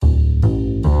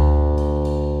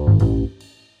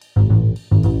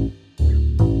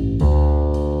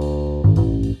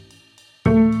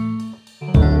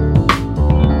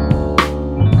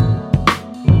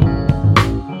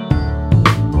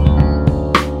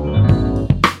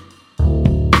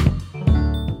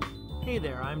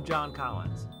I'm John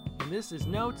Collins, and this is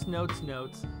Notes,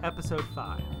 Episode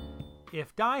 5.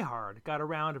 If Die Hard got a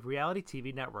round of reality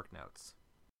TV network notes.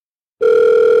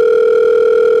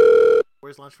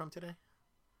 Where's lunch from today?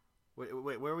 Wait,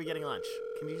 where are we getting lunch?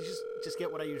 Can you just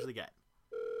get what I usually get?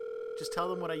 Just tell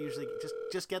them what I usually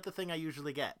just get the thing I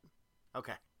usually get.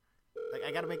 Okay. Like,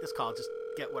 I got to make this call. Just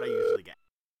get what I usually get.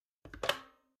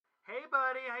 Hey,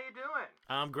 buddy, how you doing?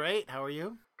 I'm great. How are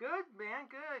you? Good, man.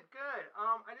 Good.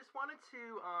 I just wanted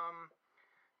to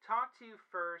talk to you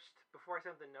first before I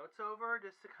send the notes over,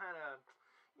 just to kind of,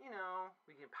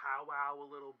 we can powwow a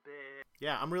little bit.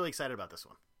 Yeah, I'm really excited about this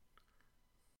one.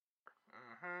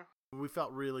 Mm-hmm. We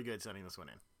felt really good sending this one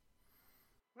in.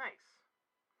 Nice.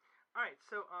 All right,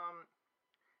 so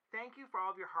thank you for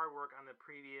all of your hard work on the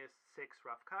previous 6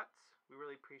 rough cuts. We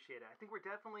really appreciate it. I think we're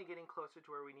definitely getting closer to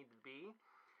where we need to be,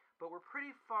 but we're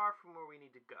pretty far from where we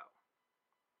need to go.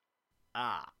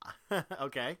 Ah,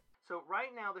 okay. So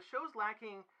right now, the show's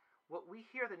lacking what we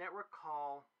here at the network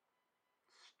call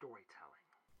storytelling.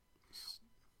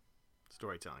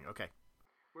 Storytelling, okay.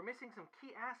 We're missing some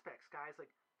key aspects, guys,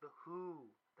 like the who,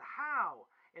 the how,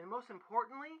 and most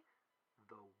importantly,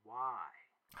 the why.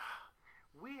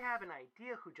 We have an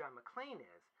idea who John McClane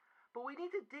is, but we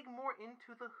need to dig more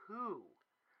into the who.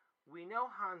 We know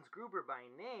Hans Gruber by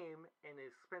name and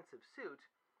his expensive suit,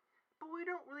 but we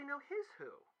don't really know his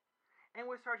who. And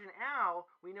with Sergeant Al,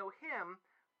 we know him,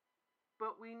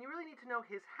 but we really need to know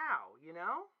his how, you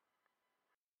know?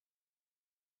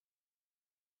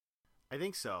 I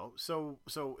think so. So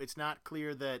it's not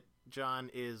clear that John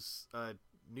is a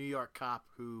New York cop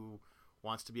who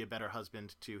wants to be a better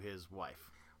husband to his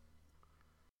wife.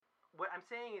 What I'm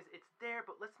saying is it's there,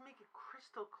 but let's make it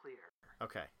crystal clear.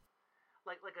 Okay.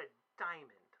 Like a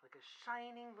diamond, like a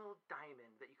shining little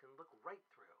diamond that you can look right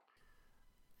through.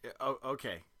 Yeah, oh,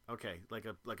 okay. Like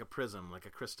a prism, like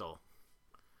a crystal.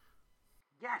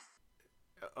 Yes.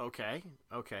 Okay.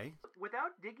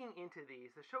 Without digging into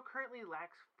these, the show currently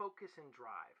lacks focus and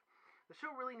drive. The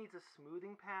show really needs a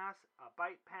smoothing pass, a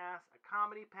bite pass, a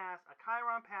comedy pass, a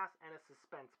Chiron pass, and a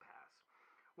suspense pass.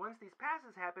 Once these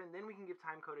passes happen, then we can give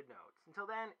time-coded notes. Until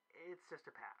then, it's just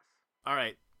a pass. All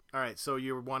right. So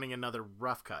you're wanting another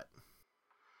rough cut.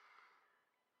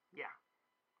 Yeah.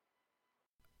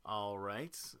 All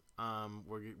right.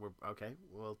 We're okay.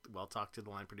 We'll talk to the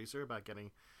line producer about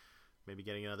getting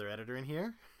another editor in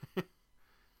here.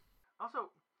 Also,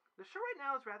 the show right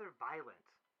now is rather violent.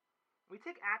 We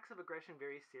take acts of aggression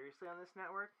very seriously on this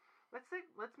network. Let's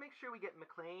make sure we get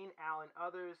McClane, Al, and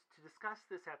others to discuss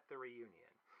this at the reunion.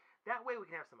 That way we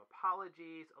can have some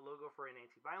apologies, a logo for an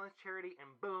anti-violence charity,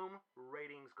 and boom,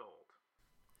 ratings gold.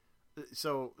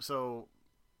 So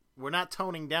we're not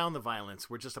toning down the violence.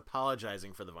 We're just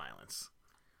apologizing for the violence.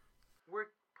 We're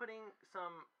putting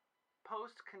some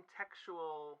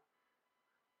post-contextual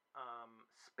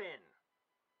spin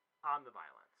on the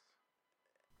violence.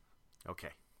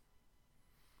 Okay.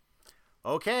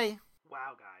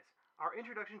 Wow, guys. Our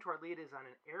introduction to our lead is on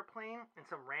an airplane, and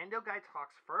some rando guy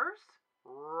talks first?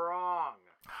 Wrong.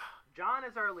 John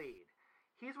is our lead.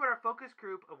 He's what our focus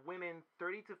group of women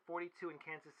 30 to 42 in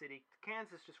Kansas City,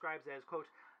 Kansas describes as, quote,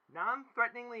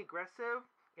 non-threateningly aggressive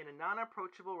in a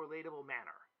non-approachable, relatable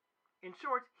manner. In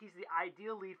short, he's the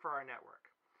ideal lead for our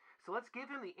network. So let's give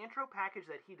him the intro package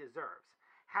that he deserves.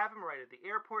 Have him right at the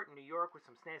airport in New York with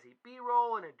some snazzy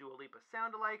B-roll and a Dua Lipa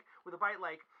sound-alike with a bite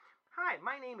like, "Hi,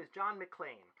 my name is John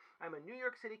McClane. I'm a New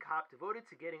York City cop devoted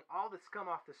to getting all the scum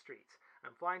off the streets.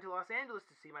 I'm flying to Los Angeles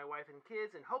to see my wife and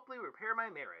kids and hopefully repair my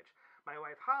marriage. My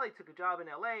wife Holly took a job in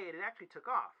LA and it actually took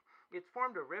off. It's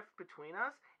formed a rift between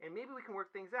us and maybe we can work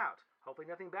things out. Hopefully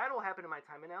nothing bad will happen in my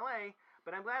time in LA,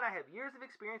 but I'm glad I have years of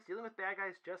experience dealing with bad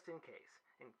guys just in case."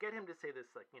 And get him to say this,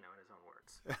 in his own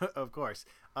words. Of course.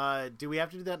 Do we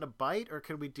have to do that in a bite, or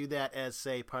could we do that as,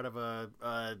 say, part of a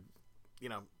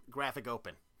graphic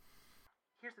open?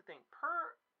 Here's the thing.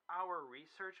 Per our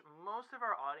research, most of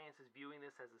our audience is viewing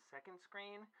this as a second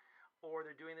screen, or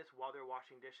they're doing this while they're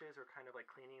washing dishes or kind of like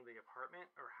cleaning the apartment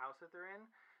or house that they're in.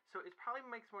 So it probably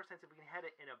makes more sense if we can have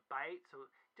it in a bite. So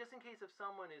just in case if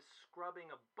someone is scrubbing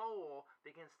a bowl,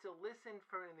 they can still listen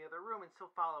from in the other room and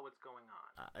still follow what's going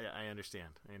on. I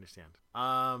understand.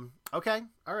 Okay.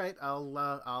 All right.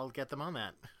 I'll get them on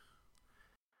that.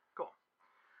 Cool.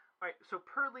 All right. So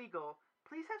per legal,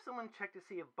 please have someone check to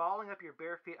see if balling up your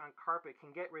bare feet on carpet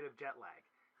can get rid of jet lag.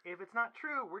 If it's not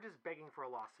true, we're just begging for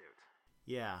a lawsuit.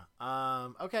 Yeah.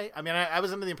 Okay. I mean, I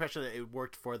was under the impression that it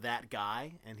worked for that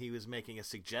guy, and he was making a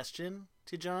suggestion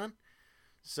to John.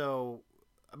 So,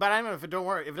 but I don't know if it don't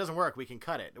work. If it doesn't work, we can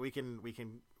cut it. We can.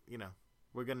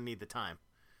 We're gonna need the time.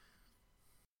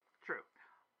 True.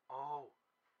 Oh,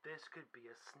 This could be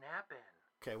a snap-in.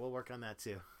 Okay, we'll work on that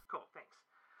too. Cool, thanks.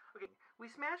 Okay, we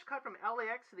smash cut from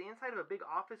LAX to the inside of a big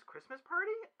office Christmas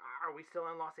party? Are we still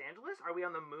in Los Angeles? Are we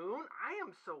on the moon? I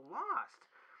am so lost.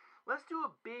 Let's do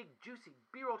a big, juicy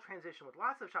B-roll transition with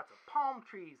lots of shots of palm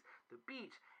trees, the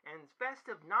beach, and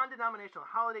festive, non-denominational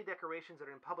holiday decorations that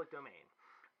are in public domain.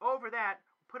 Over that,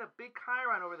 put a big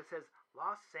chyron over that says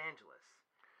Los Angeles.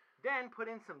 Then put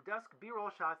in some dusk B-roll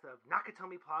shots of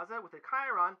Nakatomi Plaza with a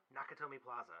chyron Nakatomi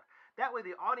Plaza. That way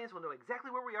the audience will know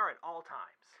exactly where we are at all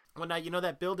times. Well, now, you know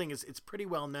that building it's pretty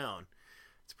well known.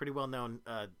 It's a pretty well known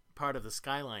part of the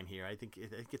skyline here. I think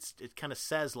it kind of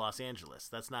says Los Angeles.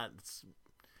 That's not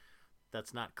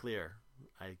clear,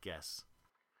 I guess.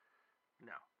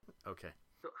 No. Okay.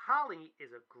 So Holly is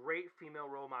a great female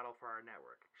role model for our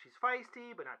network. She's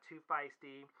feisty, but not too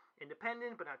feisty,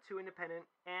 independent, but not too independent,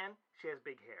 and she has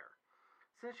big hair.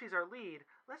 Since she's our lead,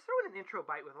 let's throw in an intro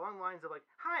bite with along lines of like,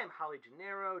 "Hi, I'm Holly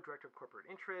Gennaro, Director of Corporate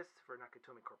Interests for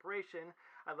Nakatomi Corporation.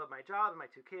 I love my job and my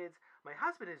 2 kids. My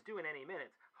husband is due in any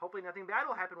minute. Hopefully nothing bad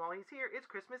will happen while he's here. It's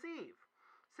Christmas Eve."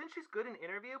 Since she's good in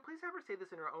interview, please have her say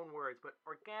this in her own words, but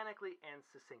organically and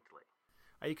succinctly.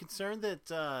 Are you concerned that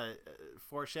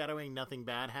foreshadowing nothing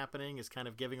bad happening is kind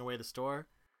of giving away the store?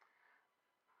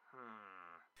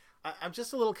 I'm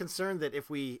just a little concerned that if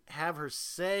we have her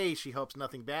say she hopes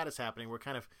nothing bad is happening, we're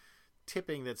kind of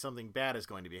tipping that something bad is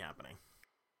going to be happening.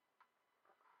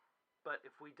 But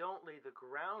if we don't lay the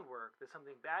groundwork that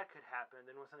something bad could happen,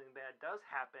 then when something bad does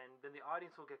happen, then the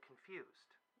audience will get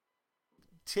confused.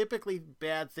 Typically,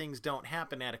 bad things don't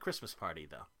happen at a Christmas party,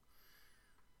 though.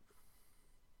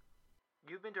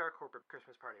 You've been to our corporate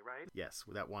Christmas party, right? Yes,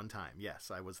 that one time.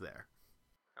 Yes, I was there.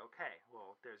 Okay,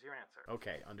 well, there's your answer.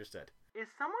 Okay, understood. Is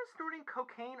someone snorting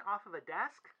cocaine off of a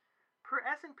desk? Per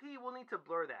S&P, we'll need to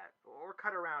blur that, or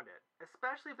cut around it,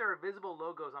 especially if there are visible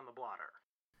logos on the blotter.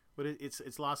 But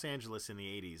it's Los Angeles in the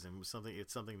 80s, and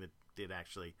it's something that did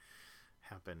actually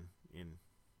happen in...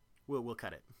 We'll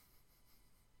cut it.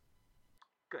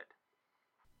 Good.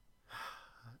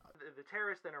 The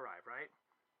terrorists then arrive, right?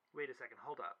 Wait a second,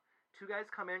 hold up. 2 guys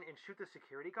come in and shoot the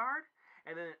security guard,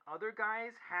 and then other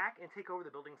guys hack and take over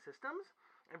the building systems,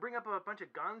 and bring up a bunch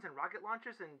of guns and rocket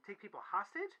launchers and take people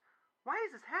hostage? Why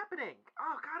is this happening?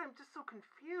 Oh god, I'm just so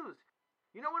confused.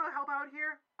 You know what will help out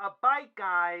here? A bite,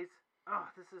 guys! Oh,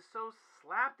 this is so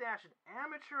slapdash and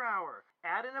amateur hour.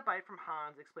 Add in a bite from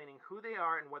Hans explaining who they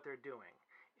are and what they're doing.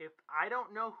 If I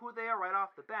don't know who they are right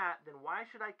off the bat, then why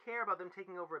should I care about them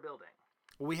taking over a building?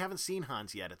 Well, we haven't seen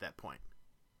Hans yet at that point.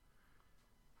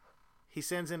 He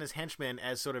sends in his henchmen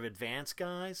as sort of advanced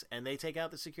guys, and they take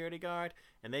out the security guard,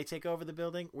 and they take over the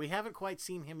building. We haven't quite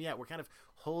seen him yet. We're kind of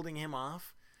holding him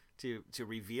off to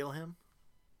reveal him,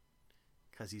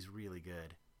 because he's really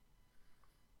good.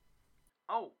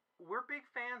 Oh, we're big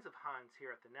fans of Hans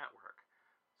here at the network.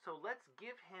 So let's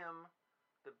give him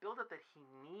the build-up that he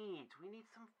needs. We need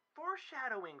some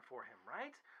foreshadowing for him,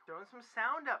 right? Throwing some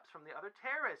sound-ups from the other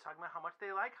terrorists talking about how much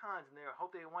they like Hans and they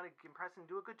hope they want to impress and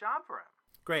do a good job for him.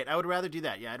 Great. I would rather do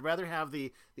that. Yeah, I'd rather have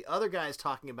the other guys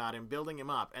talking about him, building him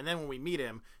up, and then when we meet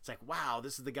him, it's like, wow,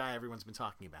 this is the guy everyone's been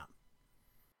talking about.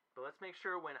 But let's make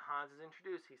sure when Hans is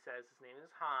introduced, he says his name is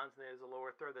Hans, and there's a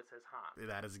lower third that says Hans.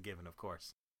 That is a given, of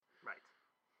course. Right.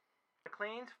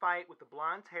 McClane's fight with the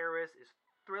blonde terrorist is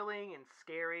thrilling and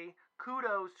scary.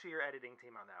 Kudos to your editing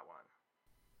team on that one.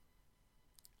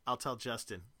 I'll tell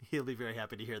Justin. He'll be very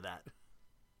happy to hear that.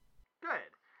 Good.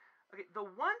 Okay, the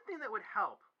one thing that would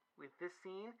help with this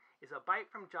scene is a bite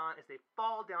from John as they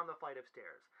fall down the flight of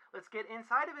stairs. Let's get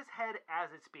inside of his head as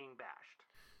it's being bashed.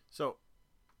 So,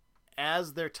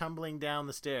 as they're tumbling down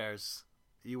the stairs,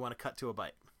 you want to cut to a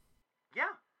bite?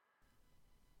 Yeah.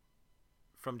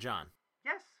 From John?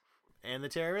 Yes. And the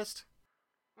terrorist?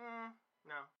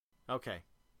 No. Okay.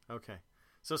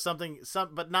 So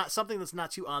but not something that's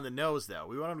not too on the nose, though.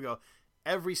 We want him to go,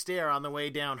 every stair on the way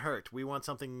down hurt. We want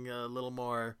something a little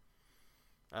more,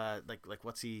 like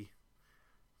what's he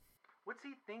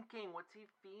thinking? What's he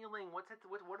feeling? What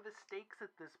are the stakes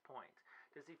at this point?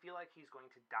 Does he feel like he's going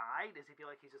to die? Does he feel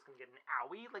like he's just going to get an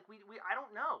owie? Like I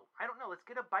don't know. Let's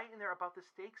get a bite in there about the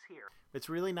stakes here. It's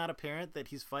really not apparent that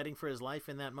he's fighting for his life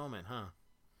in that moment, huh?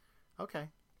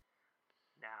 Okay.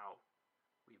 Now,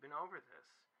 we've been over this.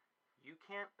 You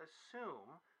can't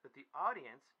assume that the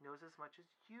audience knows as much as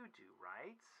you do,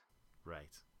 right? Right.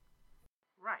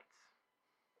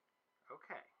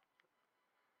 Okay.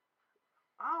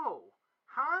 Oh,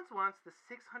 Hans wants the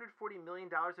 $640 million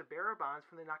of bearer bonds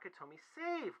from the Nakatomi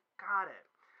save. Got it.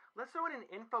 Let's throw in an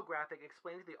infographic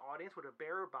explaining to the audience what a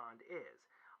bearer bond is.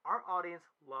 Our audience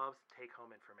loves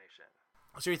take-home information.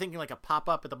 So you're thinking like a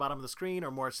pop-up at the bottom of the screen,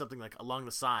 or more something like along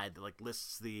the side that like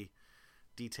lists the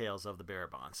details of the bearer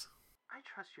bonds? I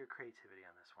trust your creativity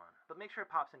on this one, but make sure it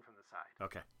pops in from the side.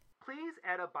 Okay. Please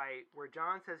add a byte where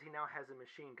John says he now has a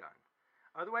machine gun.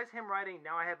 Otherwise, him writing,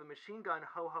 "Now I have a machine gun,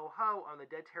 ho ho ho," on the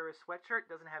Dead Terrorist sweatshirt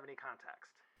doesn't have any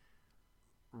context.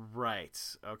 Right.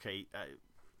 Okay.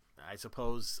 I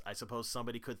suppose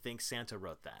somebody could think Santa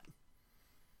wrote that.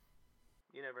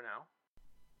 You never know.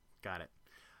 Got it.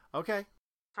 Okay.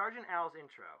 Sergeant Al's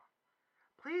intro.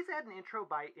 Please add an intro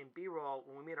byte in B-roll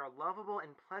when we meet our lovable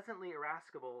and pleasantly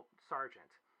irascible Sergeant.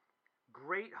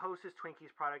 Great Hostess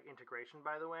Twinkies product integration,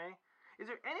 by the way. Is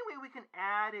there any way we can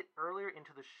add it earlier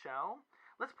into the show?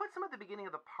 Let's put some at the beginning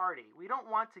of the party. We don't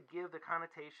want to give the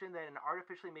connotation that an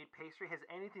artificially made pastry has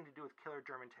anything to do with killer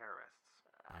German terrorists.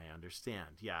 I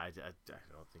understand. Yeah, I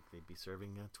don't think they'd be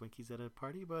serving Twinkies at a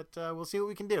party, but we'll see what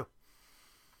we can do.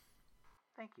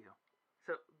 Thank you.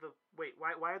 So,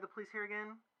 why are the police here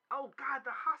again? Oh, God,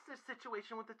 the hostage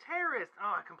situation with the terrorists.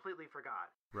 Oh, I completely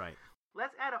forgot. Right.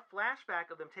 Let's add a flashback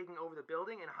of them taking over the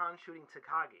building and Han shooting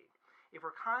Takagi. If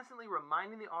we're constantly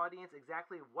reminding the audience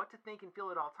exactly what to think and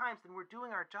feel at all times, then we're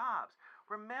doing our jobs.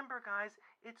 Remember, guys,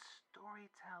 it's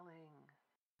storytelling.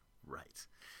 Right.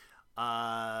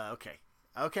 Okay.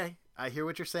 Okay. I hear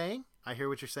what you're saying.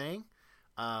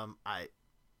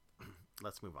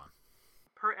 Let's move on.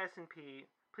 Per S&P,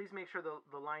 please make sure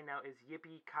the line now is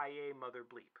yippee-ki-yay mother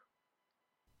bleep.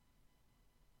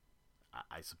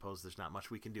 I suppose there's not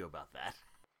much we can do about that.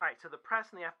 All right, so the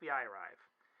press and the FBI arrive.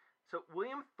 So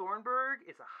William Thornburg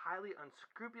is a highly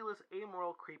unscrupulous,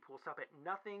 amoral creep who will stop at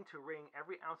nothing to wring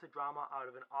every ounce of drama out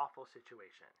of an awful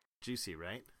situation. Juicy,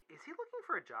 right? Is he looking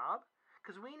for a job?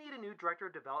 Because we need a new director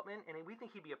of development, and we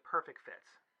think he'd be a perfect fit.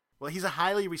 Well, he's a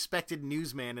highly respected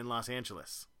newsman in Los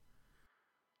Angeles.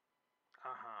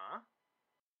 Uh-huh.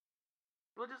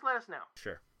 Well, just let us know.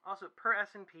 Sure. Also, per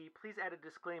S&P, please add a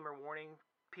disclaimer warning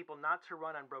people not to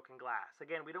run on broken glass.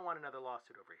 Again, we don't want another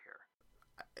lawsuit over here.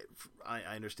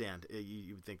 I understand.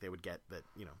 You would think they would get that,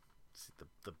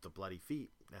 the bloody feet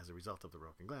as a result of the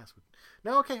broken glass.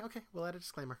 No, okay. We'll add a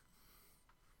disclaimer.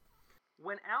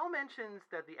 When Al mentions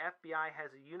that the FBI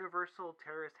has a universal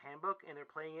terrorist handbook and they're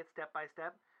playing it step by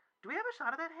step, do we have a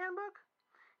shot of that handbook?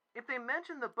 If they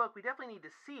mention the book, we definitely need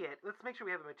to see it. Let's make sure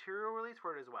we have a material release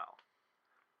for it as well.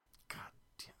 God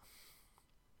damn.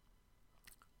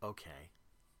 Okay.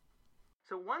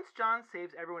 So once John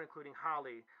saves everyone, including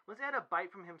Holly, let's add a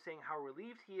bite from him saying how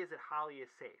relieved he is that Holly is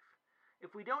safe.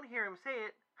 If we don't hear him say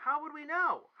it, how would we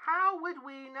know? How would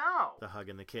we know? The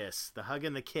hug and the kiss. The hug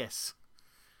and the kiss.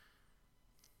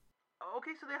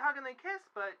 Okay, so they hug and they kiss,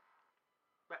 but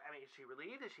I mean, is she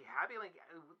relieved? Is she happy? Like,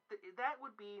 that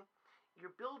would be,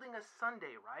 you're building a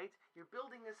sundae, right? You're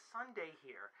building a sundae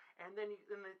here, and then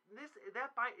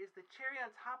that bite is the cherry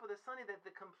on top of the sundae that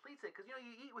completes it. Because you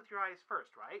eat with your eyes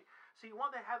first, right? So you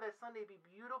want to have that sundae be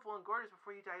beautiful and gorgeous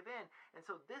before you dive in, and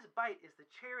so this bite is the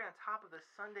cherry on top of the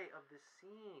sundae of the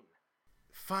scene.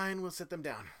 Fine, we'll sit them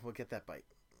down. We'll get that bite.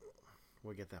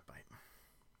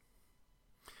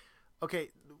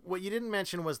 Okay, what you didn't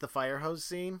mention was the fire hose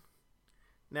scene.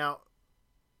 Now,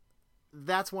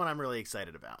 that's one I'm really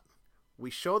excited about. We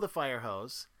show the fire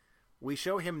hose. We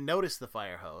show him notice the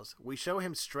fire hose. We show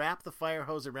him strap the fire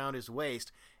hose around his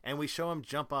waist, and we show him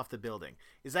jump off the building.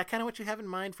 Is that kind of what you have in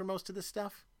mind for most of this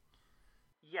stuff?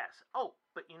 Yes. Oh,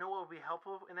 but you know what would be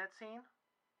helpful in that scene?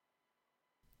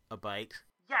 A bite?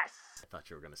 Yes! I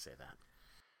thought you were going to say that.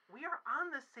 We are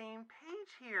on the same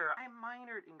page here. I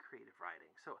minored in creative writing,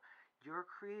 so you're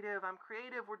creative, I'm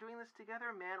creative, we're doing this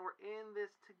together, man. We're in this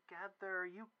together.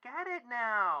 You get it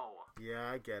now. Yeah,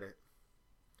 I get it.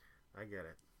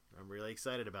 I'm really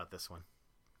excited about this one.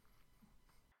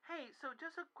 Hey, so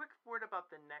just a quick word about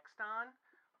the Nexton.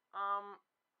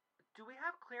 Do we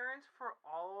have clearance for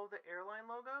all of the airline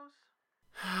logos?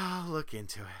 I'll look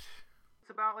into it. It's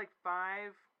about like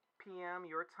 5 p.m.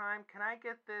 your time. Can I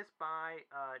get this by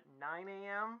 9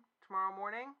 a.m. tomorrow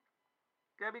morning?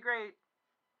 That'd be great.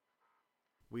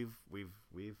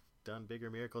 We've done bigger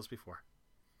miracles before.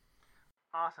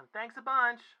 Awesome. Thanks a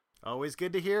bunch. Always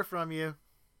good to hear from you.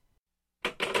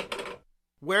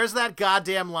 Where's that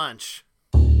goddamn lunch?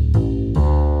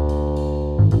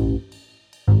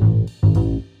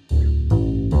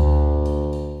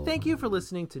 Thank you for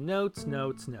listening to Notes,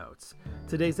 Notes, Notes.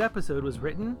 Today's episode was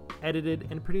written, edited,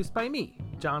 and produced by me,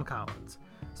 John Collins.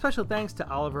 Special thanks to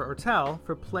Oliver Ortel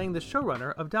for playing the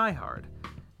showrunner of Die Hard.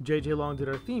 JJ Long did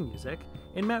our theme music,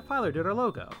 and Matt Filer did our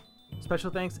logo. Special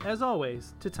thanks, as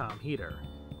always, to Tom Heater.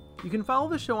 You can follow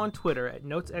the show on Twitter at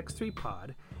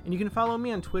NotesX3Pod, and you can follow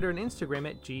me on Twitter and Instagram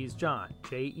at JeezJohn,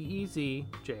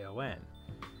 JeezJon.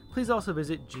 Please also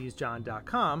visit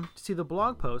jeezjohn.com to see the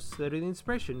blog posts that are the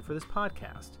inspiration for this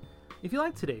podcast. If you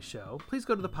liked today's show, please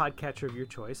go to the podcatcher of your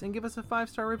choice and give us a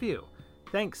 5-star review.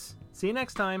 Thanks. See you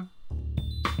next time.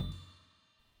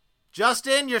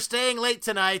 Justin, you're staying late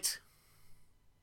tonight.